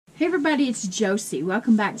Hey everybody, it's Josie.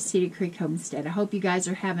 Welcome back to Cedar Creek Homestead. I hope you guys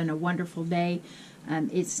are having a wonderful day.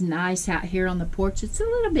 It's nice out here on the porch. It's a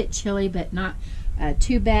little bit chilly, but not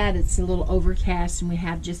too bad. It's a little overcast, and we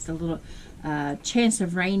have just a little chance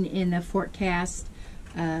of rain in the forecast.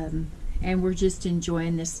 And we're just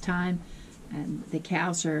enjoying this time. The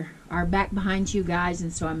cows are back behind you guys,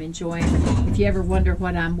 and so I'm enjoying. If you ever wonder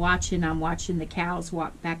what I'm watching the cows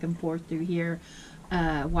walk back and forth through here.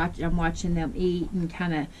 I'm watching them eat and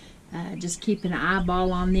kind of just keep an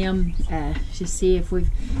eyeball on them to see if we've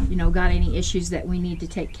got any issues that we need to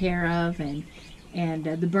take care of. And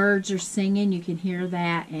the birds are singing, you can hear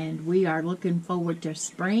that, and we are looking forward to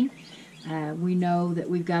spring. We know that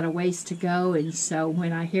we've got a ways to go, and so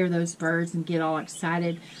when I hear those birds and get all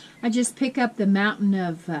excited, I just pick up the mountain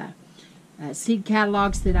of seed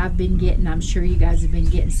catalogs that I've been getting. I'm sure you guys have been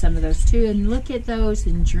getting some of those too, and look at those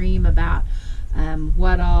and dream about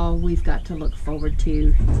what all we've got to look forward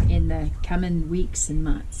to in the coming weeks and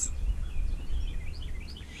months.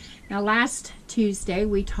 Now, last Tuesday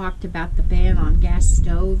we talked about the ban on gas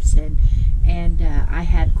stoves, and I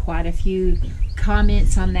had quite a few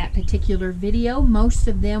comments on that particular video. Most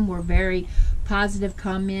of them were very positive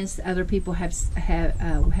comments. Other people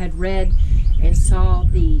had read and saw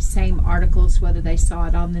the same articles, whether they saw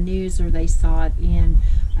it on the news or they saw it in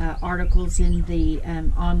articles in the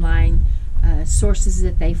online sources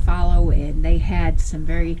that they follow, and they had some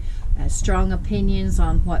very strong opinions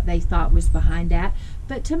on what they thought was behind that.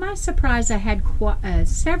 But to my surprise, I had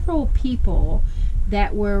several people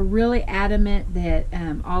that were really adamant that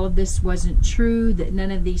all of this wasn't true, that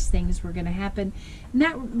none of these things were going to happen. And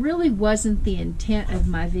that really wasn't the intent of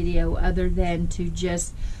my video, other than to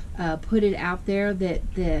just put it out there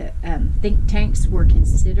that the think tanks were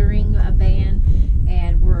considering a ban,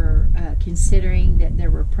 and were considering that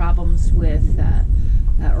there were problems with,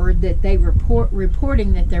 or that they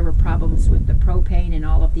reporting that there were problems with the propane and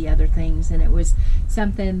all of the other things, and it was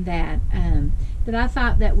something that that I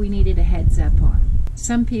thought that we needed a heads up on.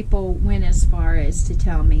 Some people went as far as to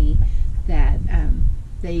tell me that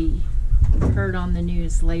they heard on the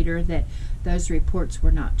news later that those reports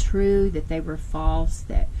were not true, that they were false,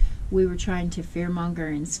 that we were trying to fearmonger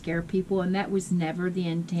and scare people, and that was never the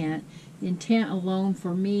intent. The intent alone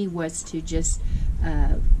for me was to just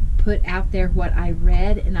put out there what I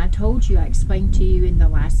read, and I told you, I explained to you in the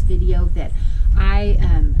last video that I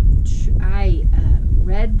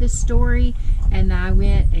read the story, and I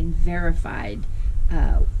went and verified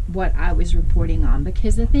what I was reporting on,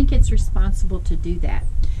 because I think it's responsible to do that.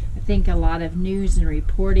 I think a lot of news and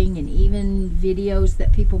reporting and even videos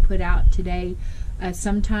that people put out today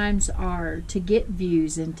sometimes are to get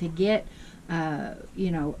views and to get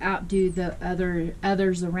outdo the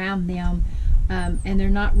others around them, and they're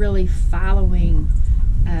not really following,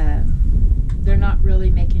 they're not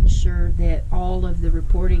really making sure that all of the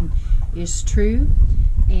reporting is true.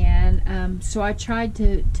 And so I tried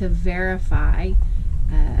to verify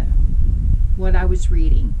what I was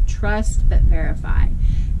reading. Trust but verify.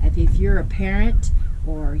 If you're a parent,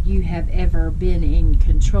 or you have ever been in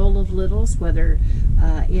control of littles, whether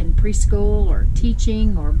in preschool or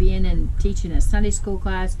teaching, or teaching a Sunday school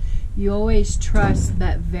class, you always trust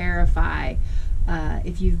but verify.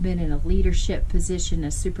 If you've been in a leadership position,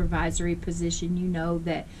 a supervisory position, you know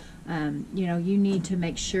that you need to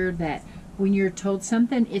make sure that when you're told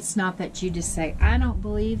something, it's not that you just say, I don't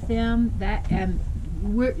believe them.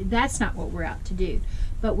 That's not what we're out to do.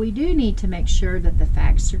 But we do need to make sure that the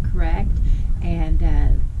facts are correct, and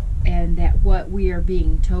that what we are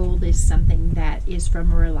being told is something that is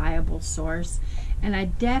from a reliable source. And I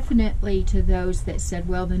definitely, to those that said,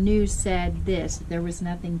 well, the news said this, there was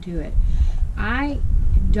nothing to it, I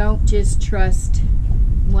don't just trust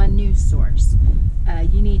one news source.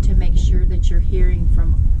 You need to make sure that you're hearing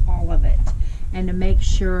from all of it, and to make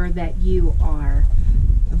sure that you are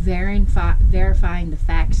verifying the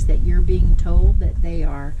facts that you're being told, that they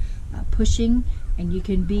are pushing. And you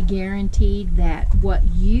can be guaranteed that what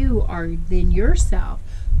you are then yourself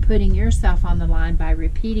putting yourself on the line by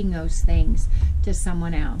repeating those things to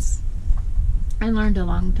someone else. I learned a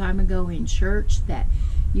long time ago in church that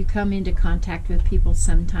you come into contact with people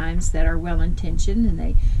sometimes that are well-intentioned, and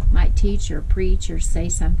they might teach or preach or say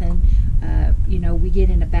something. We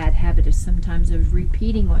get in a bad habit of sometimes of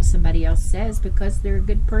repeating what somebody else says because they're a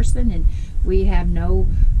good person, and we have no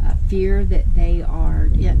fear that they are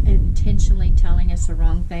intentionally telling us the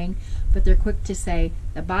wrong thing. But they're quick to say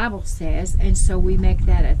the Bible says, and so we make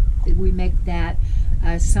that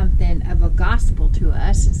something of a gospel to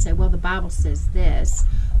us, and say, well, the Bible says this.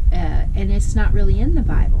 And it's not really in the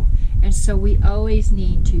Bible. And so we always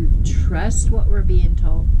need to trust what we're being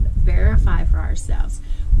told, verify for ourselves.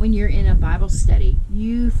 when you're in a Bible study,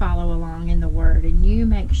 you follow along in the Word, and you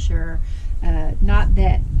make sure, not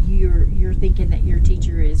that you're thinking that your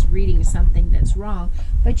teacher is reading something that's wrong,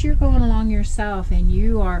 but you're going along yourself, and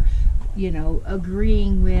you are,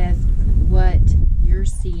 agreeing with what you're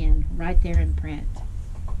seeing right there in print.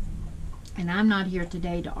 And I'm not here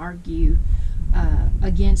today to argue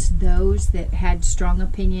against those that had strong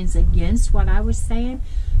opinions against what I was saying.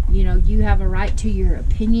 You have a right to your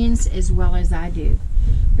opinions as well as I do.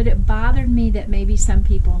 But it bothered me that maybe some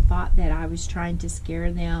people thought that I was trying to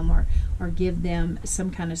scare them or give them some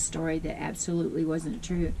kind of story that absolutely wasn't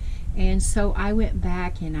true. And so I went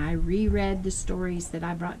back and I reread the stories that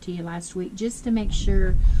I brought to you last week just to make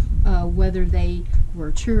sure whether they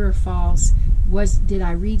were true or false. Did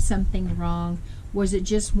I read something wrong? Was it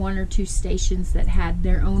just one or two stations that had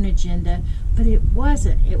their own agenda? But it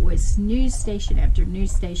wasn't. It was news station after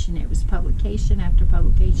news station. It was publication after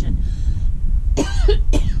publication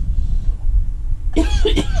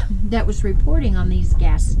that was reporting on these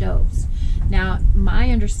gas stoves. Now, my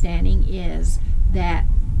understanding is that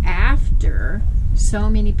after so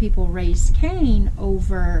many people raised Cain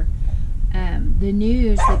over the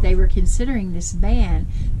news that they were considering this ban,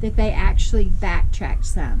 that they actually backtracked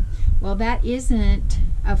some. Well, that isn't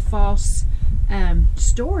a false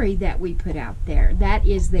story that we put out there. That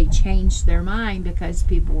is, they changed their mind because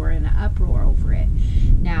people were in an uproar over it.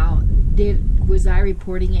 Now, was I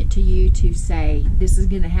reporting it to you to say this is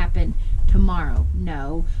going to happen tomorrow?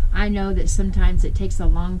 No. I know that sometimes it takes a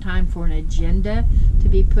long time for an agenda to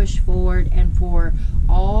be pushed forward and for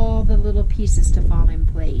all the little pieces to fall in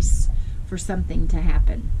place for something to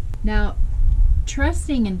happen. Now,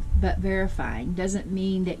 trusting but verifying doesn't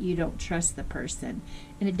mean that you don't trust the person,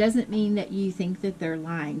 and it doesn't mean that you think that they're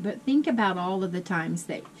lying. But think about all of the times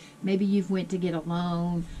that maybe you've went to get a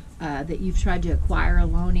loan, that you've tried to acquire a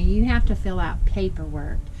loan, and you have to fill out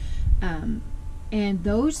paperwork. And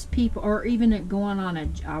those people, or even going on a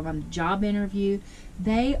job interview,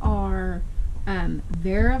 they are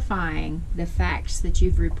verifying the facts that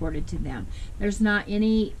you've reported to them. There's not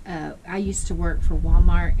any, I used to work for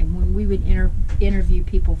Walmart, and when we would interview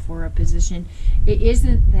people for a position, it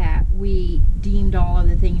isn't that we deemed all of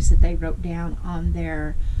the things that they wrote down on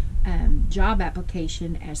their job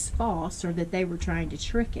application as false, or that they were trying to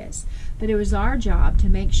trick us. But it was our job to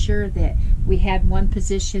make sure that we had one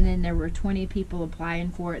position and there were 20 people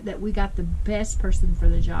applying for it, that we got the best person for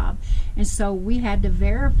the job. And so we had to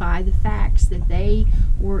verify the facts that they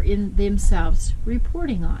were in themselves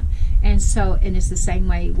reporting on. And it's the same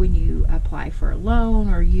way when you apply for a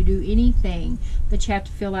loan or you do anything, that you have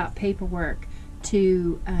to fill out paperwork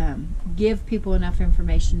to give people enough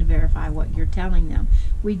information to verify what you're telling them.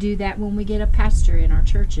 We do that when we get a pastor in our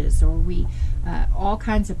churches, or we all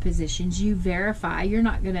kinds of positions. You verify. You're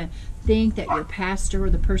not going to think that your pastor or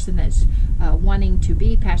the person that's wanting to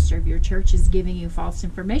be pastor of your church is giving you false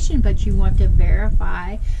information, but you want to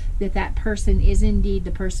verify that that person is indeed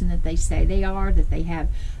the person that they say they are, that they have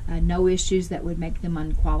no issues that would make them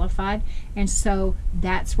unqualified. And so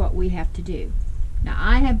that's what we have to do. Now,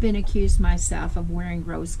 I have been accused myself of wearing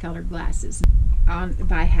rose-colored glasses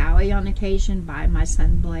by Howie on occasion, by my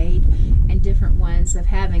son Blade, and different ones of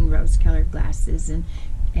having rose-colored glasses. And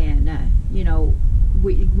we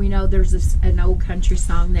know there's an old country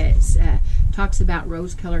song that talks about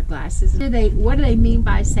rose-colored glasses. What do they mean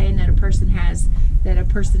by saying that a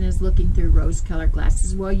person is looking through rose-colored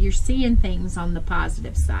glasses? Well, you're seeing things on the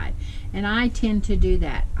positive side, and I tend to do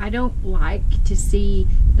that. I don't like to see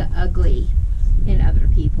the ugly in other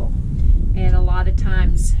people, and a lot of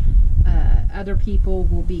times other people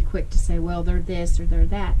will be quick to say, well, they're this or they're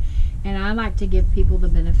that, and I like to give people the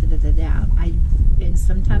benefit of the doubt. And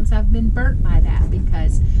sometimes I've been burnt by that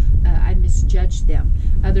because I misjudged them.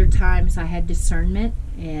 Other times I had discernment,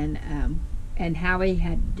 and Howie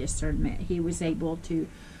had discernment. He was able to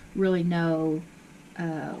really know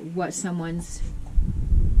what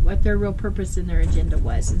their real purpose and their agenda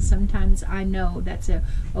was. And sometimes I know that's a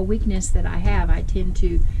weakness that I have. I tend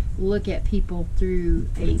to look at people through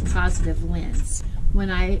a positive lens. When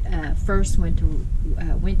I first went to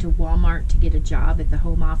Walmart to get a job at the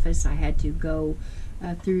home office, I had to go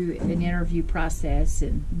through an interview process,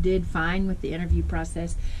 and did fine with the interview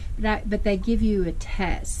process. But they give you a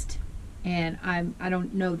test, and I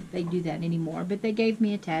don't know that they do that anymore. But they gave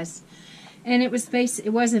me a test. And it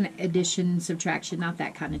wasn't addition, subtraction, not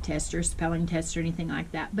that kind of test, or spelling test or anything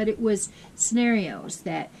like that. But it was scenarios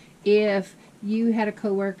that if you had a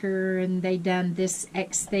coworker and they done this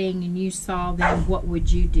X thing and you saw them, what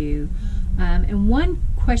would you do? And one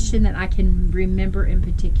question that I can remember in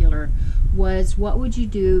particular was, what would you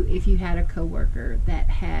do if you had a coworker that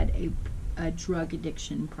had a a drug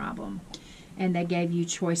addiction problem. And they gave you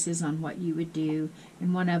choices on what you would do.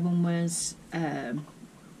 And one of them was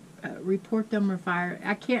report them or fire.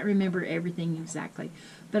 I can't remember everything exactly.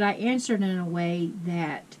 But I answered in a way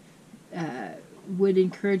that would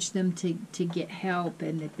encourage them to get help,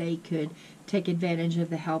 and that they could take advantage of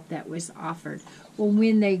the help that was offered. Well,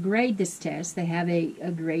 when they grade this test, they have a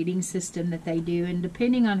grading system that they do, and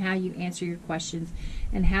depending on how you answer your questions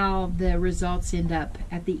and how the results end up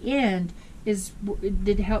at the end,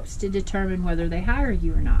 it helps to determine whether they hire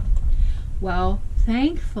you or not. Well,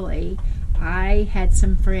 thankfully, I had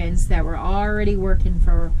some friends that were already working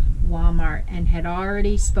for Walmart and had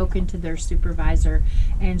already spoken to their supervisor,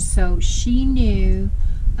 and so she knew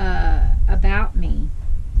about me.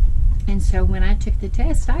 And so when I took the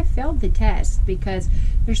test, I failed the test because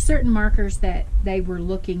there's certain markers that they were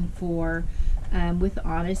looking for with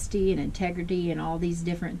honesty and integrity and all these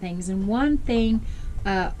different things. And one thing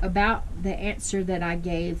about the answer that I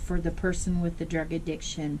gave for the person with the drug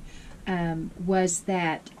addiction was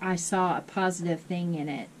that I saw a positive thing in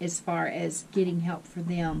it as far as getting help for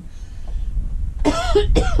them,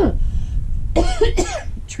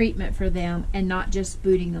 treatment for them, and not just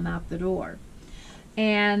booting them out the door.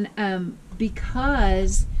 And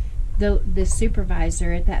because the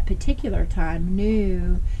supervisor at that particular time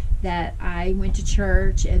knew that I went to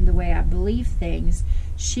church and the way I believe things,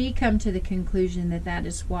 she come to the conclusion that that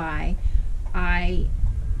is why I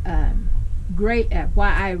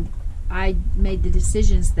made the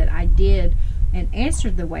decisions that I did and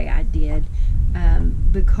answered the way I did,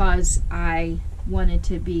 because I wanted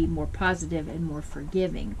to be more positive and more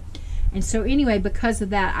forgiving. And so anyway, because of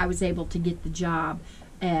that, I was able to get the job,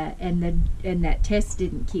 and that test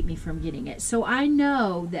didn't keep me from getting it. So I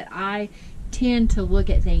know that I tend to look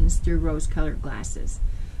at things through rose-colored glasses.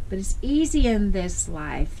 But it's easy in this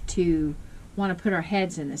life to want to put our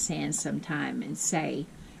heads in the sand sometime and say,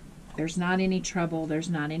 there's not any trouble, there's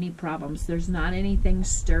not any problems, there's not anything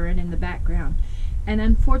stirring in the background. And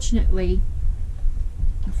unfortunately,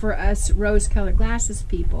 for us rose-colored glasses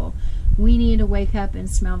people, we need to wake up and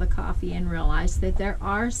smell the coffee and realize that there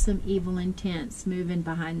are some evil intents moving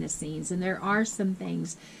behind the scenes, and there are some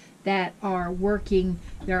things that are working.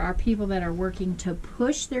 There are people that are working to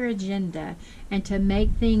push their agenda and to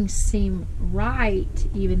make things seem right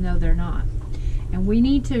even though they're not. And we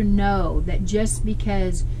need to know that just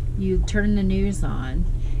because you turn the news on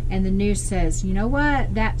and the news says, you know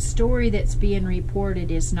what, that story that's being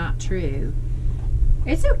reported is not true,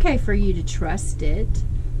 it's okay for you to trust it,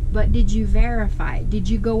 but did you verify it? Did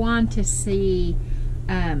you go on to see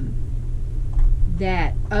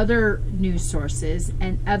that other news sources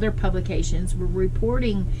and other publications were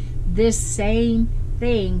reporting this same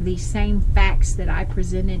thing, these same facts that I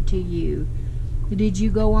presented to you? Did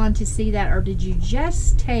you go on to see that, or did you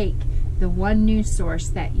just take the one news source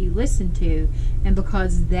that you listened to, and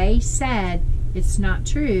because they said it's not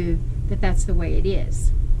true, that's the way it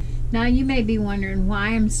is? Now you may be wondering why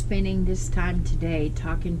I'm spending this time today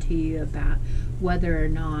talking to you about whether or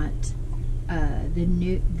not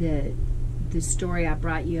the story I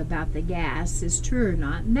brought you about the gas is true or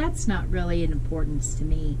not. And that's not really an importance to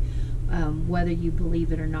me, whether you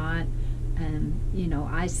believe it or not. You know,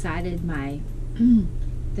 I cited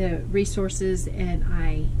the resources, and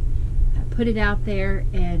I put it out there,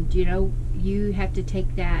 and you know, you have to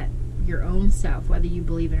take that your own self, whether you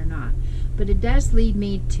believe it or not. But it does lead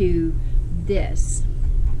me to this.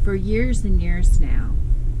 For years and years now,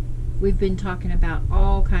 we've been talking about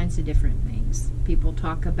all kinds of different things. People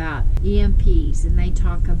talk about EMPs, and they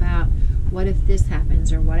talk about what if this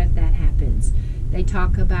happens or what if that happens. They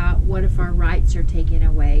talk about what if our rights are taken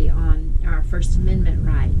away on our First Amendment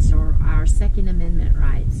rights or our Second Amendment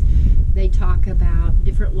rights. They talk about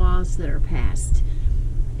different laws that are passed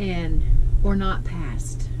or not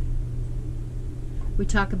passed. We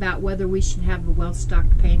talk about whether we should have a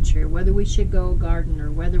well-stocked pantry, or whether we should go garden, or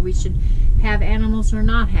whether we should have animals or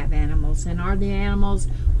not have animals, and are the animals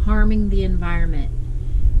harming the environment.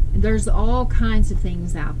 There's all kinds of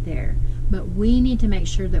things out there, but we need to make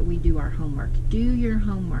sure that we do our homework. Do your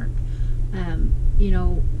homework. You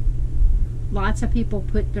know, lots of people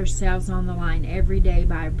put themselves on the line every day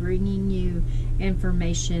by bringing you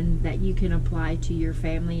information that you can apply to your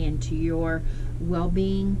family and to your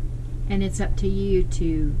well-being. And it's up to you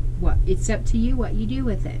what you do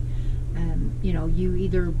with it. You know, you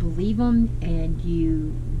either believe them and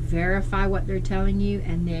you verify what they're telling you,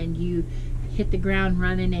 and then you hit the ground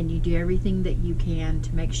running and you do everything that you can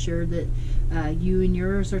to make sure that you and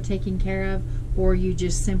yours are taken care of, or you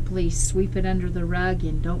just simply sweep it under the rug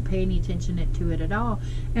and don't pay any attention to it at all,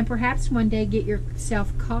 and perhaps one day get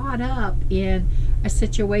yourself caught up in a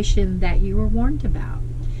situation that you were warned about.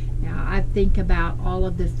 Now, I think about all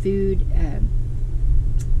of the food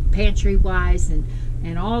pantry-wise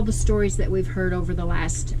and all the stories that we've heard over the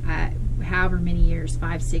last however many years,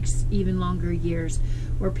 5, 6, even longer years,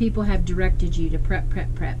 where people have directed you to prep,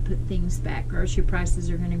 put things back. Grocery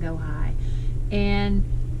prices are going to go high. And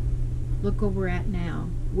look where we're at now.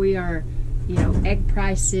 We are, egg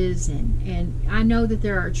prices, and I know that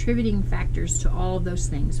there are attributing factors to all of those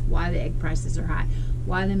things, why the egg prices are high,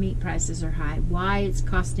 why the meat prices are high, why it's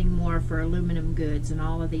costing more for aluminum goods, and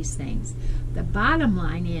all of these things. The bottom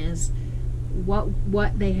line is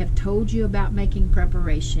what they have told you about making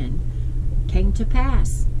preparation came to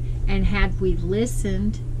pass. And had we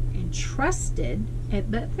listened and trusted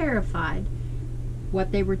but verified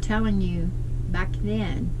what they were telling you back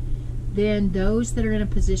then those that are in a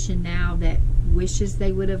position now that wishes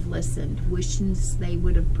they would have listened, wishes they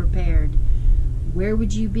would have prepared, where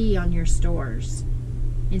would you be on your stores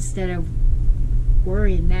instead of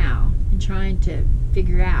worrying now and trying to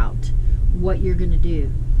figure out what you're going to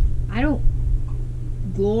do? I don't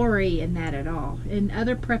glory in that at all. In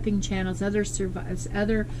other prepping channels,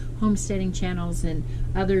 other homesteading channels, and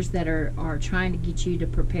others that are trying to get you to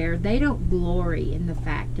prepare, they don't glory in the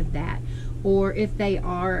fact of that. Or if they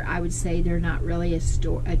are, I would say they're not really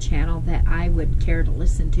a channel that I would care to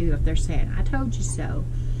listen to. If they're saying, I told you so,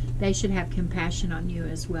 they should have compassion on you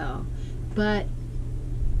as well. But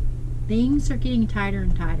things are getting tighter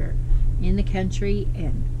and tighter in the country,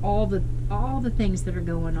 and all the things that are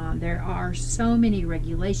going on. There are so many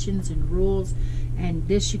regulations and rules, and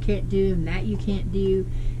this you can't do and that you can't do.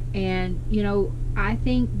 And I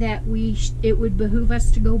think that it would behoove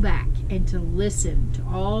us to go back and to listen to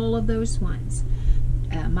all of those ones,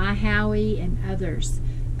 my Howie and others,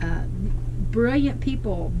 brilliant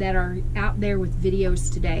people that are out there with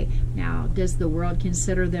videos today. Now, does the world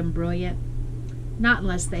consider them brilliant? Not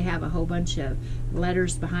unless they have a whole bunch of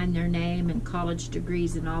letters behind their name and college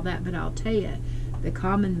degrees and all that. But I'll tell you, the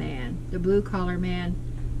common man, the blue-collar man,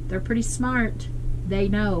 they're pretty smart. They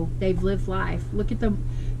know. They've lived life. Look at the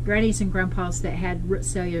grannies and grandpas that had root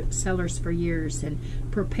cellars for years and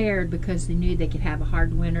prepared because they knew they could have a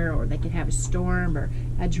hard winter, or they could have a storm or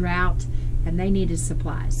a drought, and they needed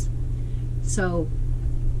supplies. So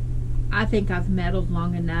I think I've meddled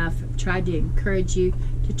long enough. I've tried to encourage you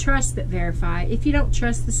to trust but verify. If you don't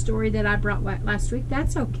trust the story that I brought last week,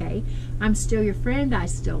 that's okay. I'm still your friend. I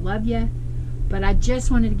still love you. But I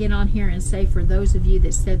just wanted to get on here and say, for those of you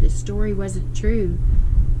that said the story wasn't true,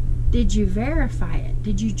 did you verify it?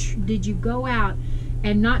 Did you go out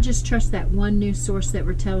and not just trust that one news source that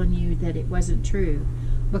were telling you that it wasn't true?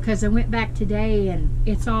 Because I went back today and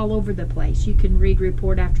it's all over the place. You can read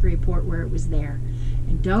report after report where it was there.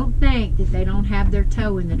 And don't think that they don't have their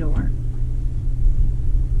toe in the door.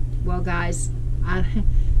 Well, guys,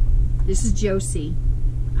 this is Josie.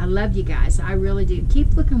 I love you guys. I really do.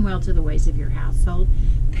 Keep looking well to the ways of your household.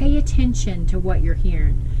 Pay attention to what you're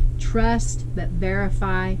hearing. Trust but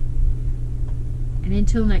verify. And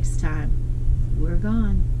until next time, we're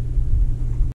gone.